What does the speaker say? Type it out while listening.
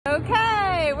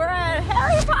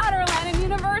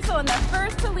and the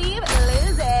first to leave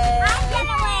loses. I'm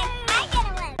gonna win. I'm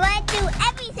gonna win. Let's do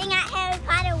everything at Harry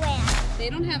Potter Land. They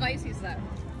don't have ices though.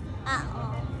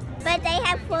 Uh-oh. But they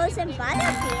have frozen butter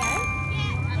here.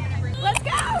 Let's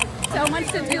go! So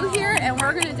much to do here, and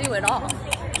we're gonna do it all.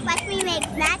 Watch me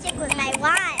make magic with my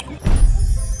wand.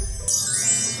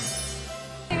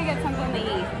 We're gonna get something to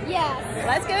eat. Yes.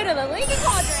 Let's go to the Leaky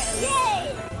Cauldron.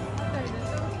 Yay!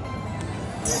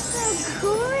 It's so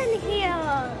cool in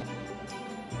here.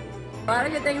 A lot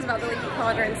of good things about the Leaky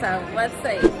Cauldron, so let's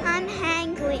see. I'm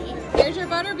hungry. Here's your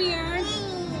butterbeer.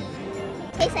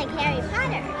 Tastes like Harry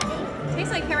Potter.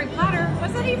 Tastes like Harry Potter?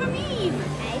 What's that even mean?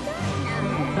 I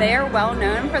don't know. They are well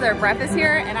known for their breakfast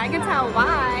here, and I can tell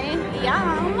why.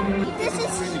 Yum! This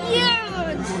is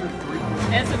huge!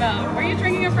 Isabel, were you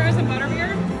drinking a frozen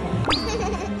butterbeer?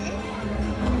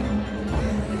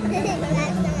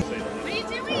 What are you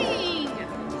doing?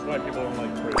 That's why people don't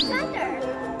like fruit. Thunder.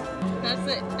 That's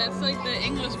it. That's like the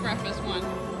English breakfast one.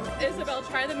 Isabel,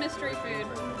 try the mystery food.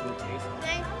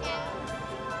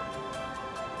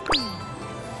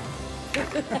 Is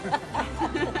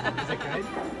it good?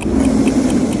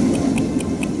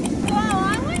 Whoa,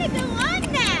 I want to go on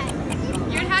that!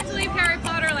 You'd have to leave Harry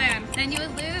Potter Land, then you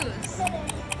would lose.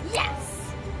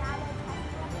 Yes!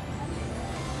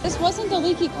 This wasn't the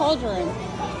Leaky Cauldron.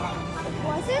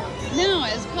 Was it? No,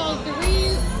 it's called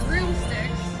Three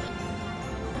Broomsticks.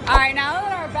 All right, now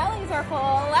that our bellies are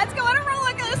full, let's go on a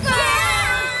roller coaster.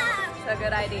 Yeah! It's a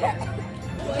good idea.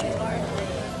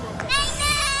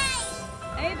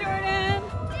 Hey, Jordan.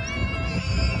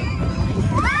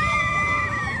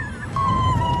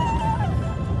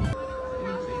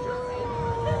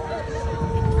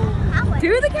 To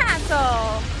the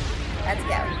castle. Let's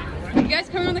go. You guys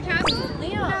coming on the castle?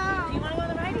 Leo, no. Do you want to go on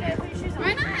the ride? You gotta put your shoes on.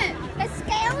 Why not? It's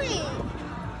scary.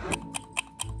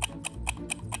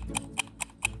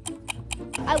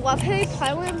 I love Harry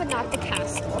Potter Land, but not the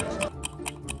castle.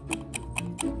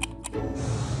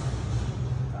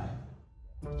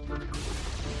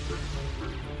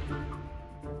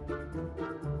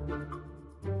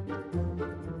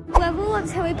 Whoever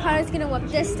loves Harry Potter is gonna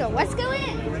love this store. Let's go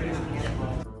in.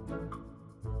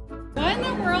 What in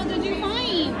the world did you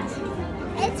find?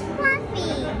 It's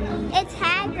Fluffy. It's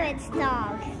Hagrid's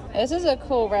dog. This is a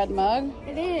cool red mug.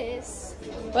 It is.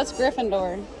 What's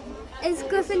Gryffindor? It's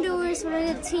Gryffindor's one of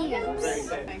the teams.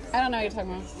 I don't know what you're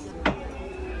talking about.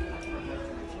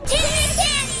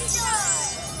 Candy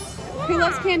store! Who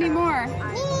loves candy more?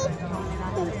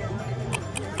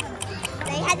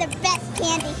 They had the best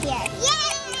candy here. Yay!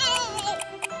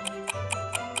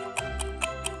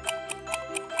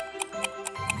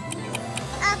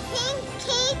 A pink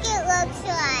cake it looks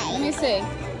like. Let me see.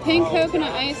 Pink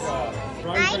coconut ice.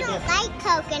 I don't like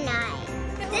coconut.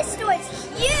 This store is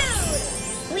huge.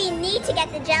 We need to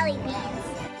get the jelly beans.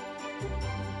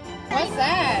 What's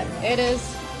that? It is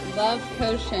Love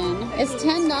Potion. It's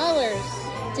 $10.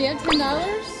 Do you have $10? No,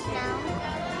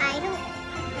 I don't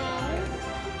have.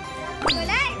 For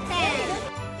that then.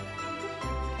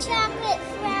 Chocolate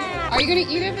frog. Are you gonna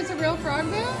eat it if it's a real frog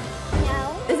though? No.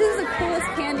 This is the coolest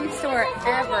candy store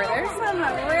ever. There's some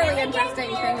really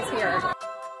interesting things here.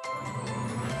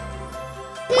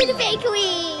 To the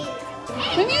bakery.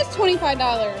 Maybe it's $25.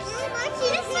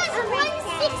 This is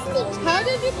 $160. How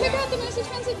did you pick out the most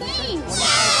expensive things?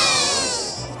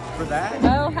 For that?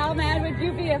 Oh, how mad would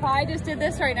you be if I just did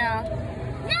this right now?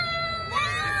 No!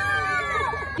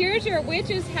 Here's your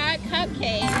witch's hat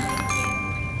cupcake.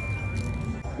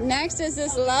 Next is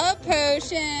this Love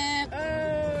Potion.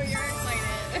 Oh, you're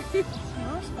excited.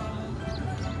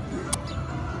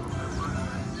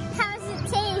 How does it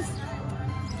taste?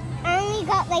 I only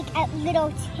got like a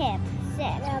little tip.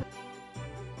 Sip.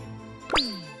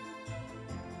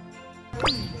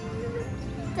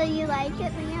 So you like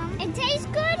it, Liam? It tastes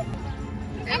good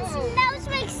and smells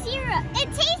like syrup.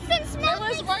 It tastes and smells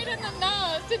It was right in the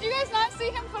nose. Did you guys not see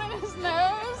him put in his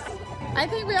nose? I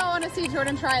think we all want to see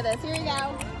Jordan try this. Here you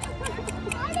go.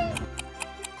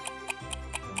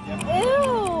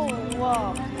 Ew.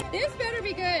 This better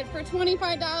be good for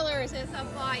 $25. It's a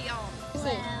vial.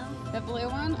 The blue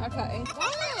one? Okay.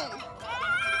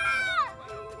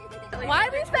 Why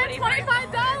did we spend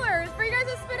 $25 for you guys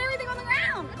to spit everything on the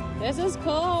ground? This is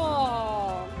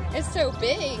cool. It's so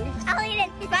big. I'll eat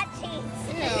it butt cheeks.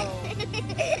 Ew.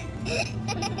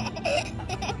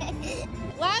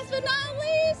 Last but not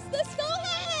least, the skull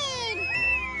head.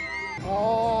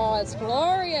 Oh, it's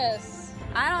glorious.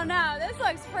 I don't know. This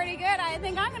looks pretty good. I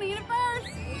think I'm going to eat it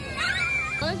first.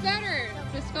 What's better,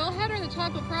 the skull head or the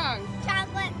chocolate frog?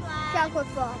 Chocolate frog. Chocolate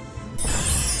frog.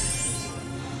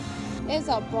 It's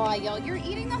a boil. You're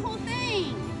eating the whole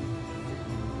thing.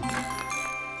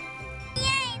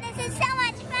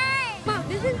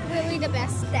 the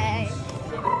best day.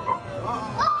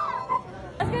 Oh!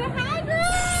 Let's go to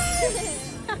Hagrid!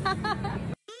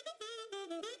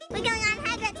 We're going on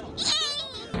Hagrid's.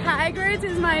 Hagrid's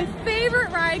is my favorite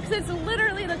ride because it's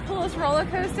literally the coolest roller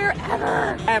coaster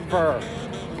ever. Ever.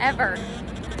 Ever.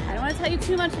 I don't want to tell you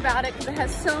too much about it because it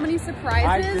has so many surprises.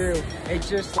 I do. It's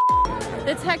just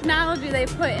The technology they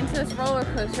put into this roller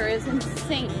coaster is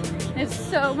insane. It's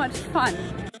so much fun.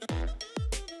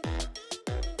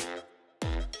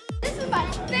 This is my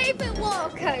favorite roller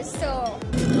coaster.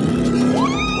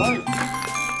 what?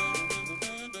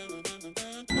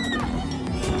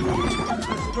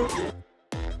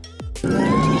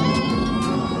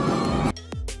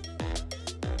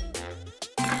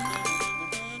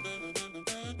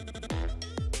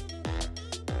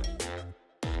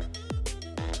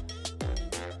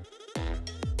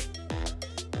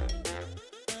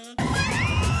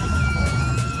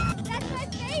 That's my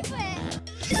favorite.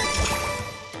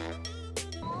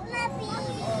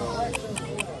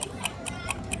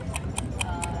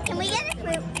 Can we get a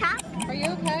fruit cup? Are you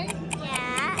okay?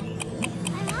 Yeah.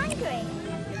 I'm hungry.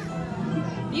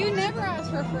 You never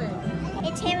asked for fruit.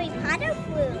 It's Harry Potter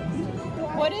fruit.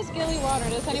 What is Gilly water?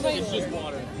 Does anybody? It's just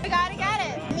water. We gotta get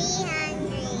it. Me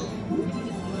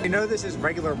hungry. You know this is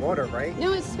regular water, right?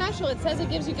 No, it's special. It says it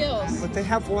gives you gills. But they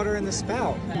have water in the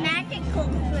spout. Magical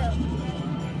fruit.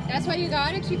 That's why you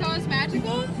got it? You thought it was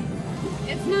magical?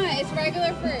 It's not. It's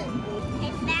regular fruit.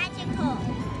 It's magical.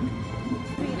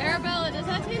 Arabella, does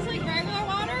that taste like regular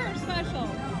water or special?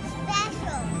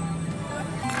 Special.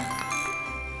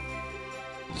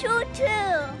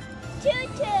 Choo-choo.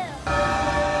 Choo-choo.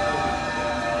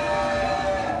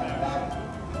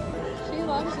 She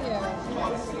loves you.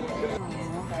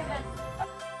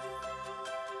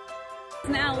 It's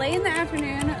now late in the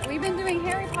afternoon. We've been doing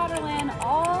Harry Potter Land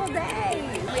all day.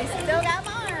 We still got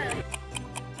more.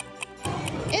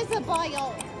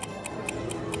 Isabelle.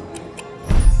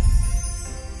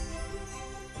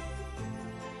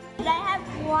 Could I have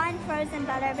one frozen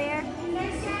butterbeer?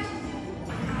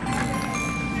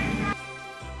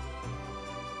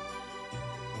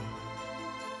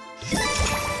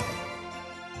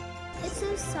 It's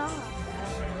so soft.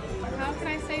 How can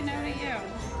I say no to you?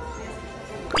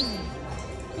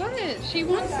 What? She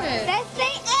wants it. Let's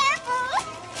say apple.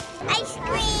 Ice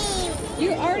cream.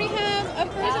 You already have a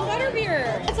frozen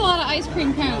butterbeer. That's a lot of ice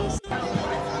cream cones.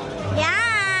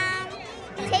 Yum.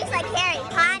 Tastes like Harry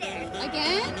Potter.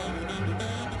 Again?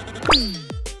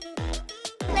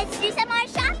 Let's do some more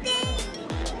shopping.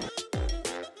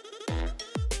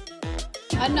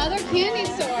 Another candy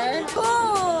store.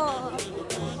 Cool.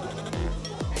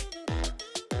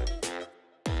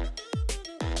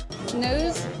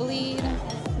 Nosebleed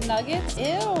nuggets?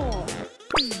 Ew.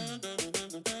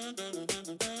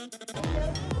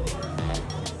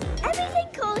 Everything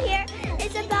cool here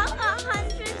is about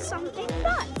 100-something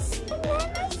bucks. And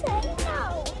then I say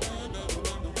no.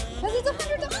 Because it's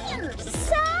 $100.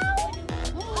 So,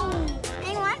 I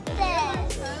want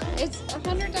this. It's $100.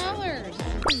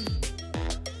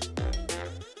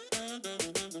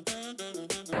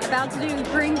 About to do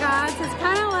Green Gods. It's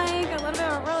kind of like a little bit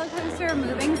of a roller coaster,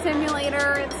 moving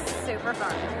simulator. It's super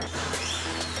fun.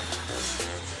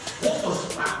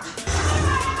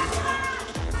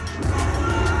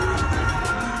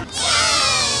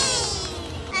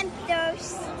 I'm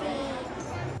thirsty.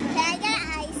 Can I get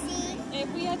icy? If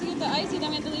we have to get the icy, then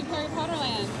we have to leave Harry Potter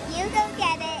Land. You go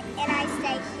get it and I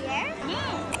stay here. No.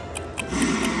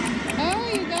 Oh,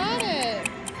 you got it.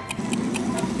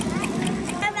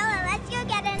 Carmela, let's go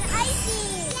get an icy.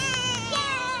 Yay!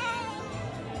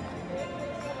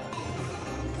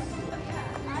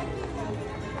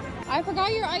 I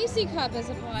forgot your icy cup as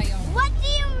a flyer. What